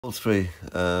All three,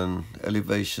 and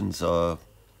elevations are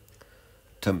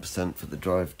 10% for the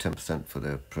drive, 10% for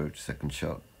the approach second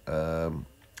shot.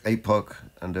 APOC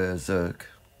and a Zerk,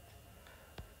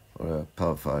 or a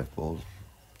Power 5 ball.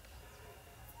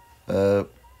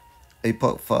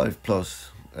 APOC 5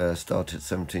 plus start at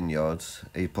 17 yards.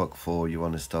 APOC 4 you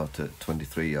want to start at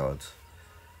 23 yards.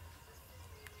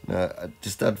 Now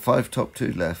just add 5 top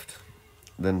 2 left,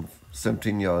 then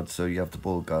 17 yards, so you have the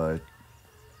ball guide,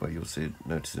 where you'll see it,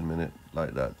 notice in a minute,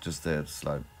 like that, just there,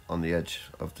 slide on the edge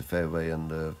of the fairway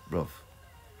and the rough.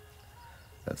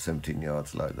 That's 17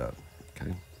 yards, like that.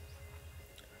 Okay.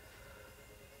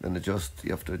 Then adjust, you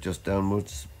have to adjust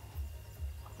downwards.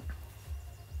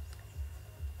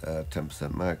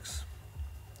 10% max.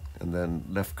 And then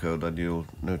left curl, and you'll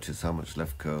notice how much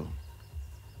left curl.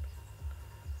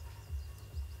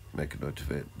 Make a note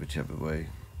of it, whichever way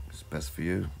is best for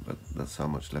you, but that's how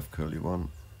much left curl you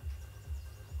want.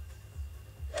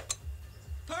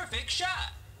 Perfect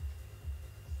shot.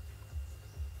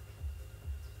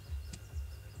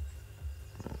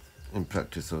 In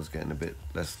practice I was getting a bit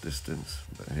less distance,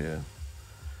 but here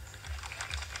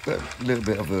got a little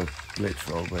bit of a glitch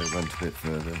roll where it went a bit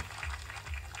further,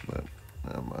 but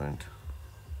never mind.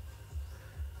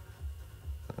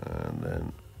 And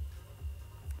then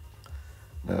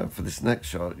now for this next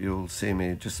shot, you'll see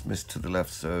me just miss to the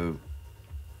left, so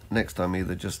next time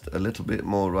either just a little bit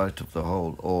more right of the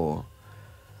hole, or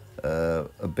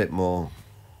a bit more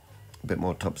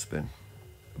topspin,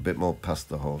 a bit more past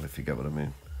the hole, if you get what I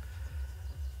mean.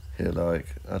 Here, like,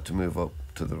 I had to move up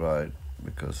to the right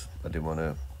because I didn't want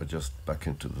to adjust back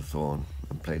into the thorn,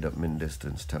 and played up min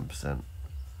distance 10%.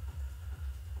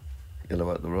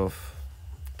 Yellow at the rough,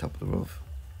 top of the rough.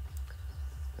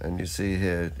 And you see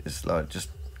here, it's like just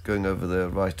going over the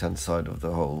right hand side of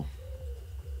the hole.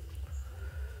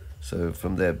 So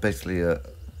from there, basically a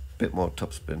bit more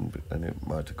topspin, and it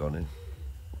might have gone in,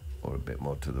 or a bit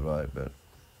more to the right, but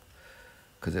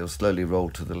because it'll slowly roll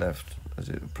to the left as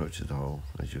it approaches the hole,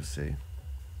 as you'll see.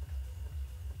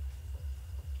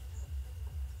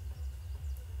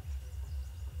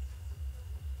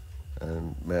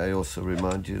 And may I also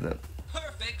remind you that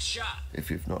Perfect shot.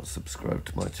 if you've not subscribed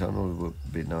to my channel, it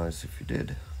would be nice if you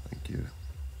did. Thank you.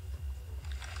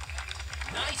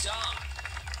 Nice on.